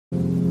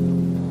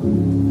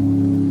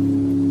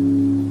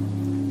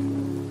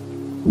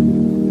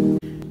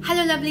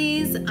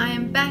lovelies, I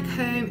am back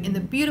home in the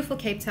beautiful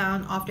Cape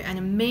Town after an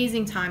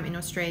amazing time in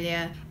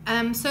Australia.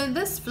 So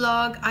this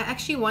vlog, I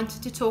actually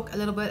wanted to talk a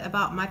little bit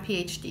about my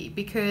PhD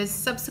because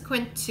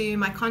subsequent to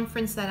my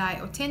conference that I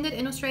attended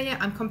in Australia,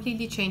 I'm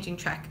completely changing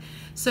track.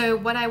 So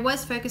what I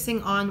was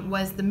focusing on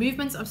was the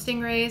movements of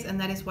stingrays, and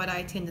that is what I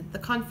attended the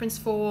conference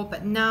for,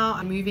 but now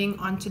I'm moving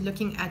on to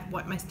looking at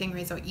what my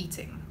stingrays are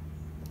eating.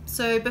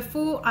 So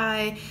before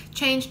I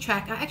change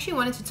track, I actually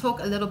wanted to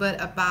talk a little bit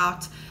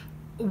about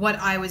what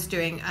I was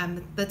doing,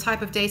 the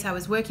type of data I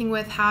was working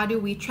with, how do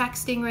we track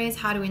stingrays,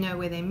 how do we know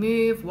where they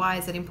move, why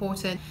is it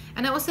important,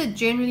 and I also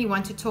generally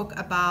want to talk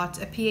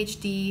about a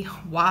PhD,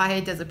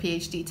 why does a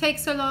PhD take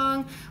so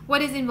long,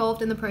 what is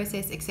involved in the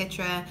process,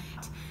 etc.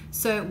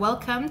 So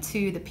welcome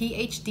to the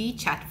PhD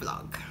chat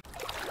vlog.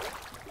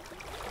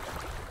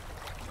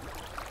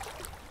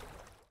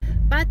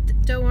 But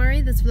don't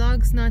worry, this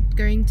vlog's not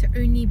going to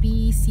only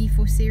be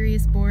for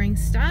serious boring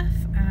stuff.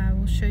 I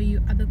will show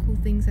you other cool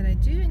things that I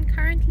do, and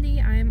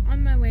currently I am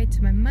on my way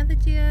to my mother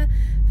dear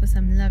for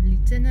some lovely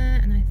dinner,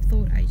 and I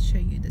thought I'd show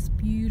you this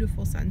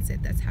beautiful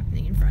sunset that's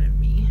happening in front of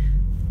me.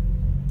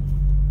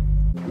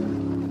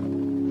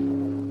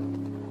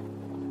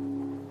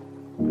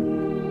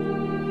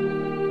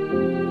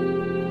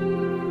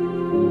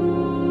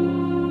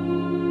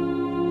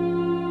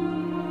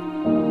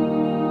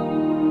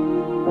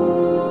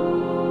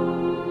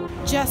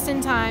 Just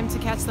in time to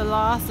catch the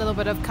last little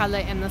bit of color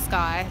in the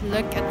sky.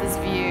 Look at this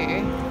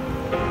view.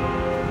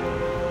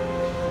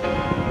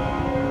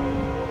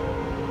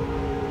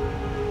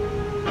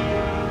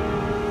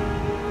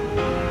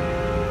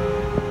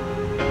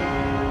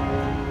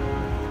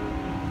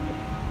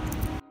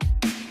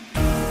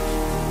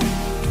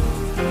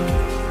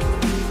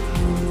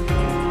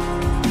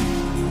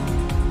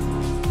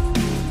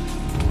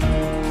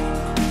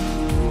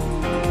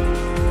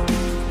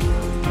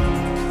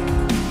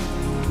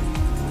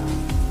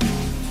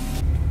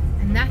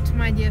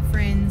 My dear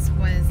friends,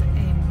 was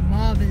a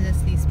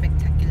marvelously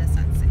spectacular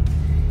sunset,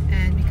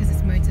 and because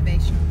it's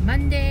Motivational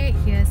Monday,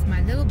 here's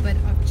my little bit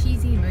of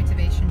cheesy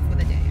motivation for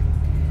the day.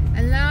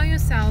 Allow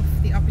yourself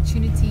the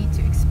opportunity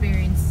to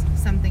experience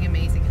something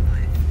amazing in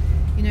life.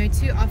 You know,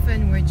 too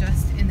often we're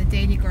just in the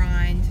daily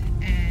grind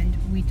and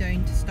we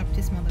don't stop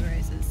to smell the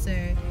roses. So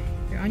if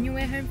you're on your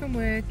way home from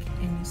work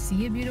and you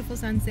see a beautiful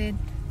sunset,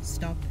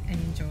 stop and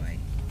enjoy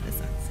the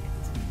sunset.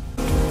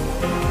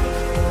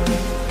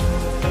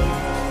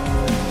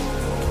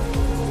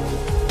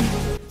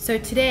 So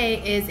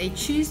today is a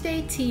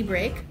Tuesday tea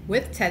break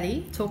with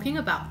Telly, talking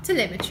about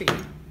telemetry.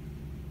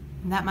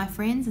 And that, my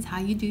friends, is how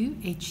you do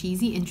a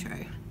cheesy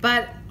intro.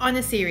 But on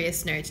a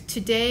serious note,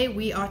 today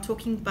we are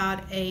talking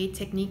about a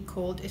technique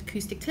called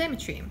acoustic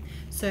telemetry.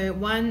 So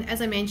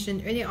as I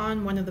mentioned earlier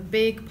on, one of the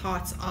big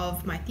parts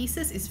of my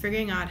thesis is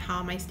figuring out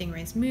how my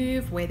stingrays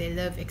move, where they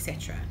live,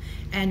 etc.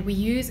 And we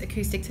use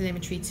acoustic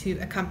telemetry to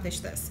accomplish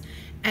this.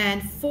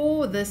 And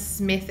for this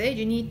method,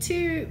 you need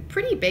two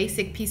pretty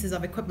basic pieces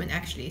of equipment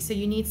actually. So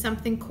you need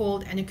something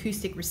called an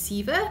acoustic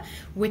receiver,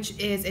 which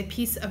is a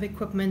piece of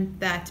equipment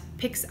that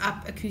picks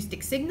up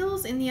acoustic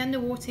signals in the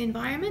underwater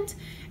environment.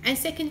 And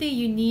secondly,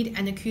 you need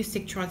an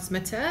acoustic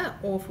transmitter,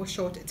 or for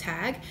short, a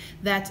tag,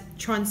 that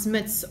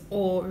transmits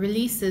or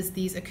releases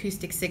these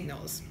acoustic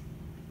signals.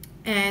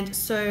 And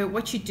so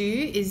what you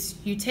do is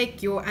you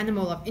take your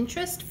animal of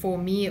interest, for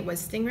me it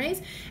was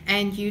stingrays,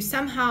 and you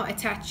somehow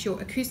attach your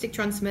acoustic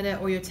transmitter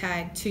or your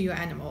tag to your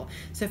animal.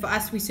 So for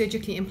us, we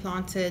surgically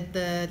implanted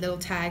the little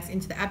tags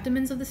into the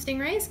abdomens of the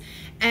stingrays,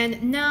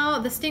 and now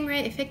the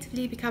stingray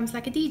effectively becomes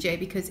like a DJ,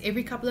 because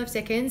every couple of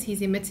seconds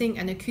he's emitting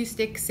an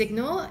acoustic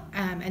signal,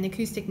 an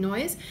acoustic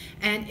noise,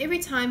 and every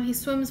time he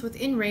swims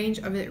within range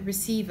of a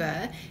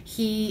receiver,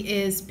 he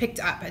is picked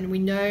up, and we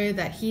know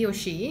that he or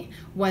she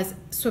was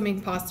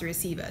swimming past the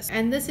receivers.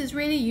 And this is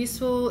really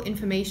useful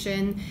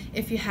information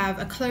if you have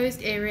a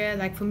closed area.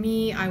 Like for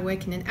me, I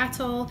work in an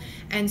atoll,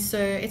 and so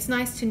it's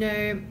nice to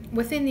know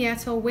within the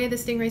atoll where the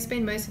stingrays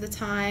spend most of the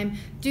time.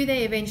 Do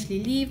they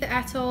eventually leave the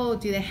atoll?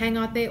 Do they hang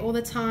out there all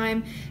the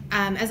time?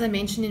 As I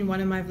mentioned in one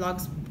of my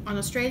vlogs on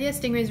Australia,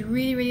 stingrays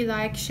really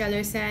like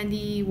shallow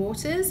sandy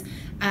waters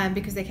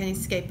because they can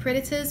escape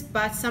predators,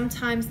 but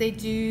sometimes they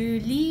do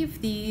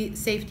leave the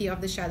safety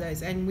of the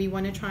shallows, and we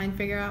want to try and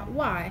figure out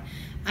why.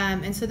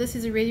 And so this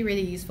is a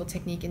really useful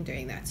technique in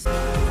doing that.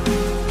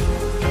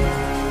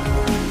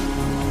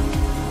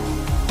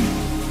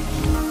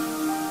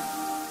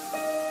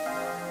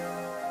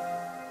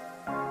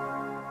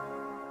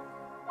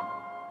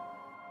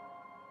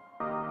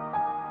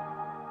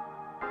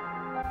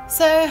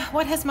 So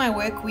what has my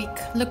work week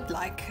looked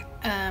like?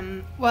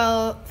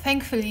 Well,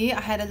 thankfully I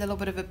had a little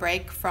bit of a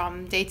break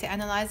from data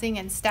analyzing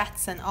and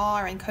stats and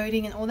R and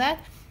coding and all that.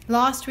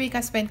 Last week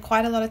I spent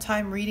quite a lot of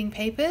time reading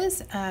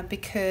papers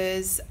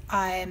because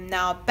I am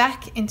now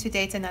back into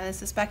data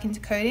analysis, back into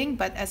coding,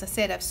 but as I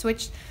said, I've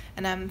switched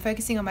and I'm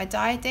focusing on my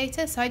diet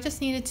data. So I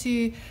just needed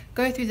to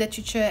go through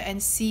literature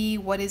and see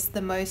what is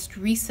the most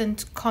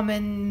recent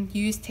common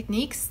used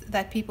techniques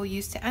that people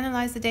use to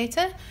analyze the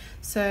data.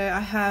 So I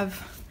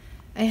have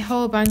a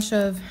whole bunch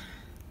of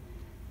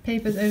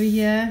papers over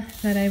here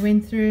that I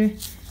went through,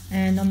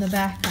 and on the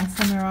back I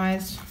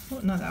summarized, oh,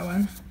 not that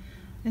one,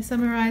 I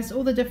summarized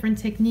all the different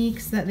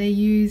techniques that they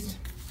used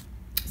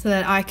so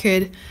that I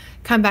could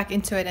come back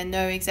into it and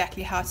know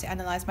exactly how to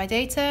analyze my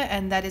data.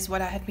 And that is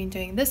what I have been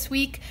doing this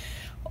week.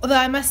 Although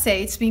I must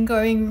say it's been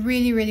going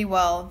really, really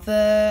well.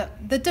 The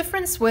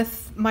difference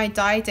with my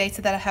diet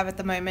data that I have at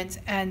the moment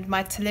and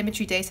my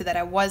telemetry data that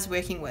I was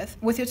working with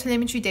your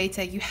telemetry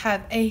data, you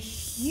have a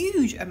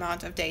huge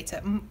amount of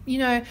data. You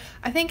know,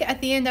 I think at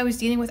the end I was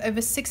dealing with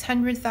over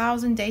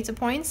 600,000 data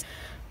points.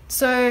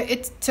 So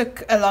it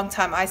took a long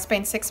time. I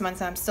spent 6 months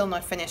and I'm still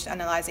not finished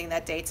analyzing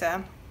that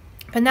data.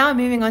 But now I'm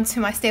moving on to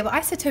my stable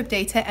isotope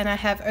data, and I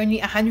have only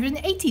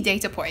 180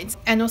 data points.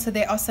 And also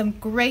there are some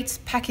great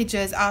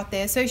packages out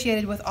there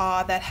associated with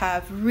R that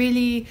have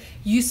really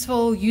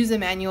useful user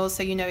manuals,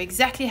 so you know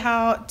exactly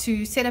how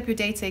to set up your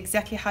data,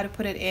 exactly how to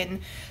put it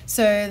in.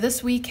 So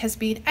this week has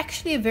been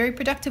actually a very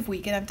productive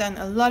week, and I've done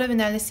a lot of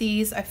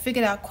analyses. I've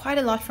figured out quite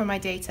a lot from my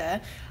data.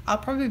 I'll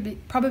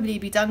probably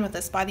be done with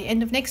this by the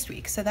end of next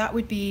week, so that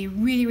would be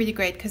really, really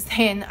great, because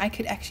then I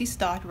could actually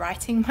start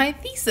writing my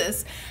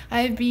thesis.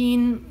 I've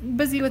been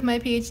busy with my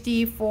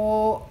PhD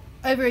for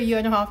over 1.5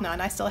 years now,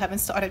 and I still haven't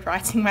started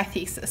writing my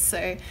thesis,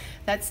 so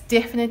that's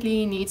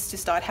definitely needs to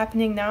start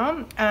happening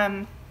now.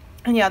 And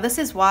yeah, this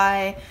is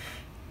why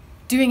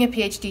doing a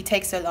PhD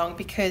takes so long,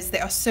 because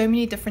there are so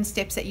many different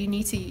steps that you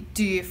need to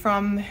do,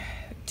 from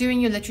doing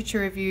your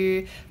literature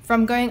review,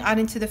 from going out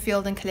into the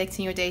field and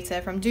collecting your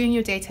data, from doing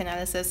your data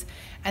analysis,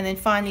 and then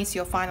finally to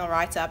your final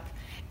write-up.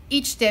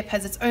 Each step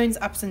has its own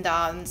ups and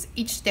downs.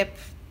 Each step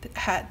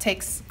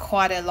takes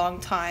quite a long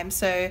time.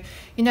 So,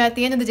 you know, at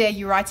the end of the day,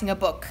 you're writing a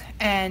book.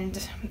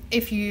 And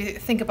if you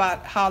think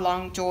about how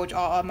long George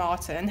R.R.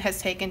 Martin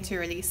has taken to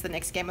release the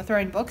next Game of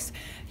Thrones books,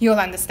 you'll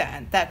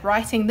understand that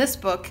writing this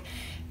book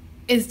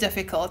is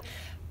difficult.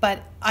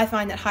 But I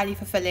find it highly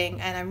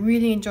fulfilling, and I'm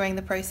really enjoying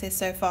the process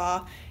so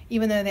far,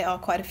 even though there are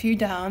quite a few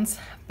downs.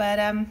 But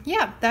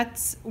yeah,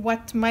 that's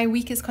what my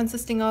week is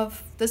consisting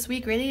of this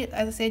week, really.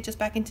 As I said, just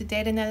back into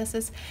data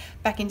analysis,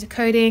 back into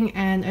coding,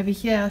 and over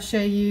here I'll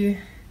show you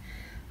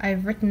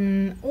I've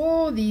written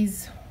all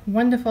these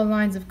wonderful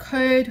lines of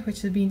code,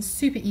 which have been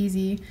super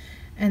easy.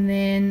 And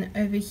then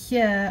over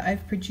here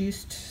I've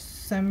produced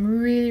some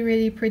really,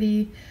 really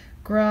pretty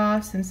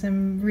graphs and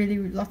some really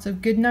lots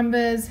of good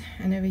numbers.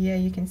 And over here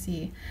you can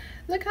see,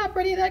 look how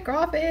pretty that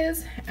graph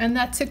is. And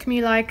that took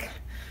me like,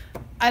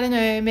 I don't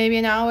know, maybe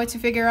an hour to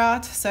figure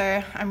out.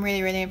 So I'm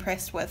really, really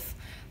impressed with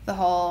the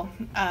whole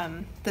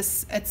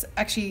it's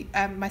actually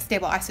my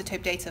stable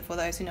isotope data. For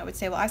those who know what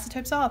stable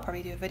isotopes are, I'll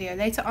probably do a video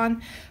later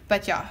on.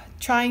 But yeah,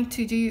 trying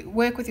to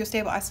work with your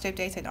stable isotope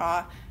data in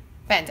R,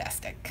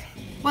 fantastic.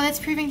 Well, it's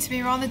proving to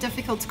be rather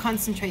difficult to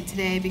concentrate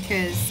today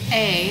because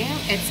A,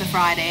 it's a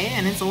Friday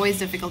and it's always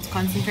difficult to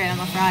concentrate on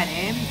a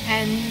Friday,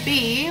 and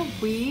B,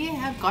 we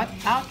have got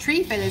our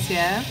tree fellas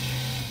here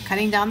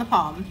cutting down the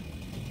palm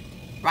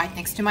right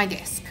next to my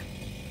desk.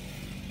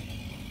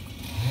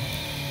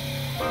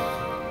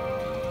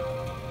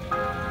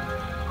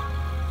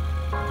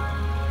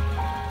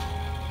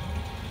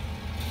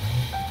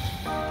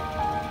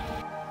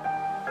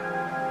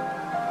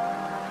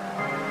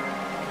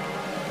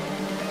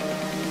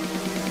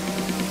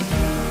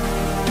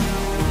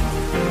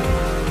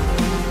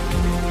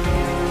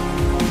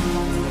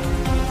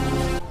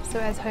 So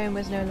as home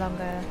was no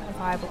longer a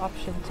viable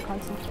option to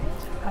concentrate,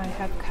 I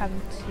have come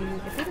to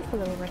a beautiful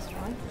little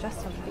restaurant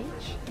just on the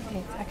beach.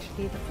 It's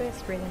actually the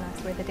first really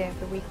nice weather day of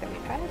the week that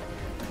we've had,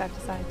 so I've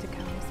decided to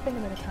come spend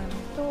a bit of time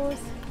outdoors,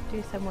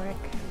 do some work,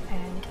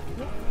 and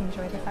yeah,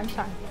 enjoy the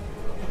sunshine.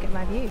 Look at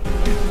my view.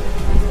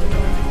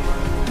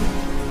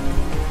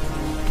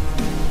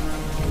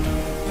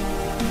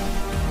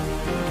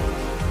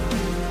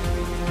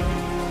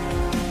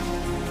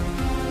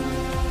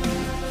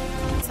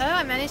 So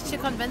I managed to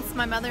convince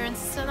my mother and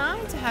sister and I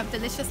to have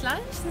delicious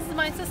lunch. This is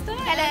my sister.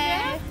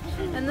 Hello.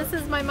 And this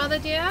is my mother,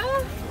 dear.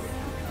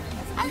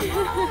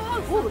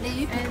 Hello. Oh, there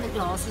you put the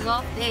glasses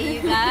off. There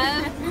you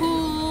go.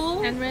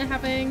 Cool. And we're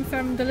having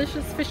some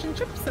delicious fish and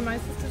chips, and my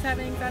sister's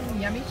having some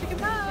yummy chicken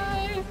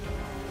pie.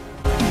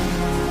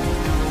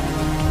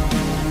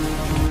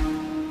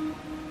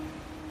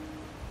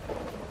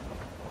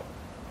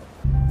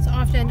 So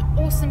after an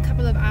awesome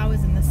couple of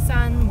hours in the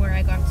sun, where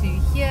I got to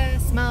hear,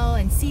 smell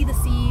and see the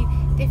sea,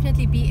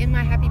 definitely be in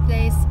my happy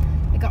place,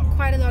 I got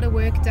quite a lot of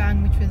work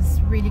done, which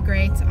was really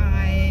great.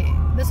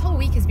 This whole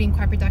week has been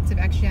quite productive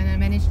actually, and I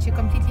managed to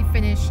completely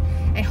finish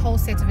a whole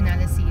set of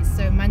analyses.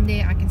 So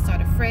Monday I can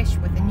start afresh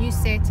with a new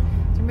set. So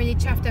I'm really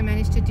chuffed I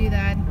managed to do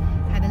that.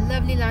 I had a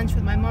lovely lunch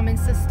with my mom and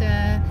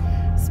sister,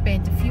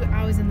 spent a few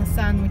hours in the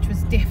sun, which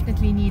was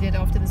definitely needed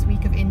after this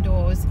week of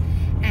indoors.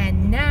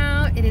 And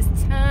now it is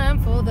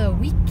time for the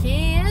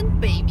weekend,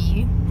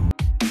 baby.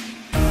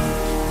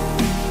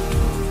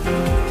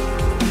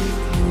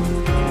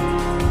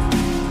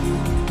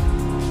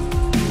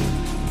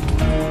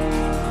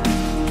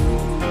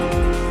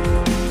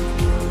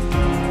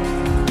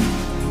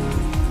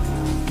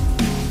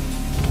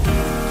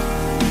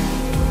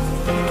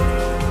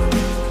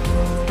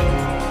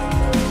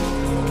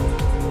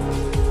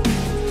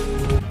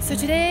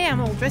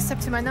 dressed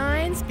up to my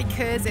nines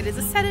because it is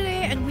a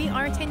Saturday and we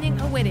are attending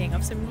a wedding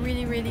of some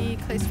really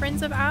close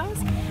friends of ours.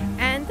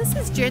 And this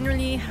is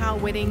generally how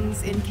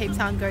weddings in Cape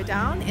Town go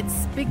down.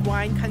 It's big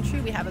wine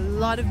country. We have a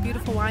lot of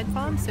beautiful wine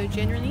farms, so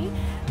generally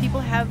people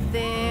have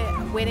their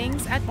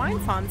weddings at wine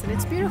farms and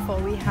it's beautiful.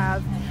 We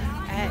have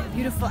a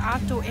beautiful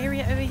outdoor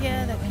area over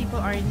here that people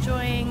are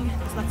enjoying.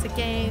 There's lots of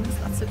games,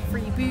 lots of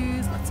free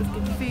booze, lots of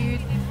good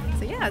food.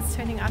 So yeah, it's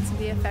turning out to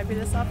be a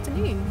fabulous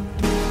afternoon.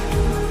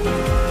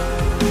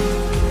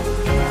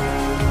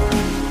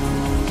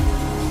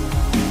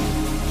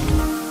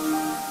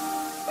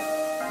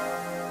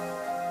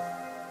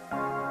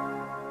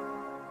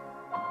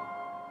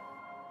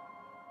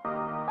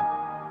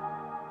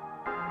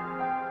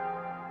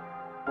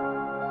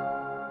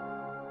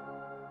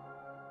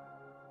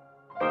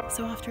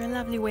 So after a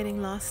lovely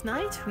wedding last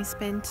night, we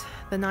spent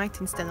the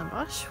night in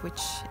Stellenbosch,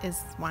 which is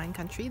wine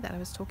country that I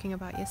was talking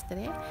about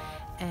yesterday,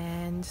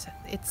 and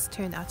it's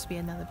turned out to be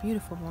another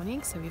beautiful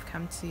morning. So we've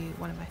come to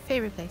one of my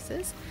favorite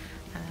places.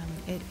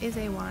 It is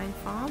a wine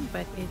farm,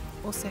 but it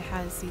also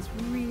has these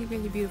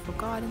really beautiful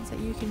gardens that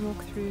you can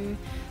walk through.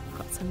 We've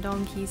got some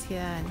donkeys here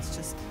and it's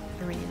just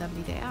a really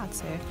lovely day out.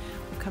 So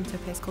we've come to a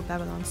place called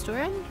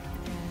Babylonstoren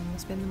and we'll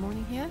spend the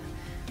morning here.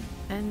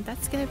 And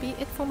that's going to be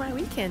it for my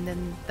weekend,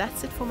 and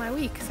that's it for my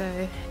week.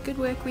 So good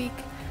work week,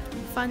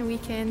 fun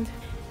weekend,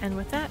 and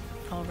with that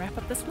I'll wrap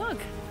up this vlog.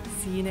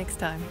 See you next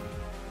time.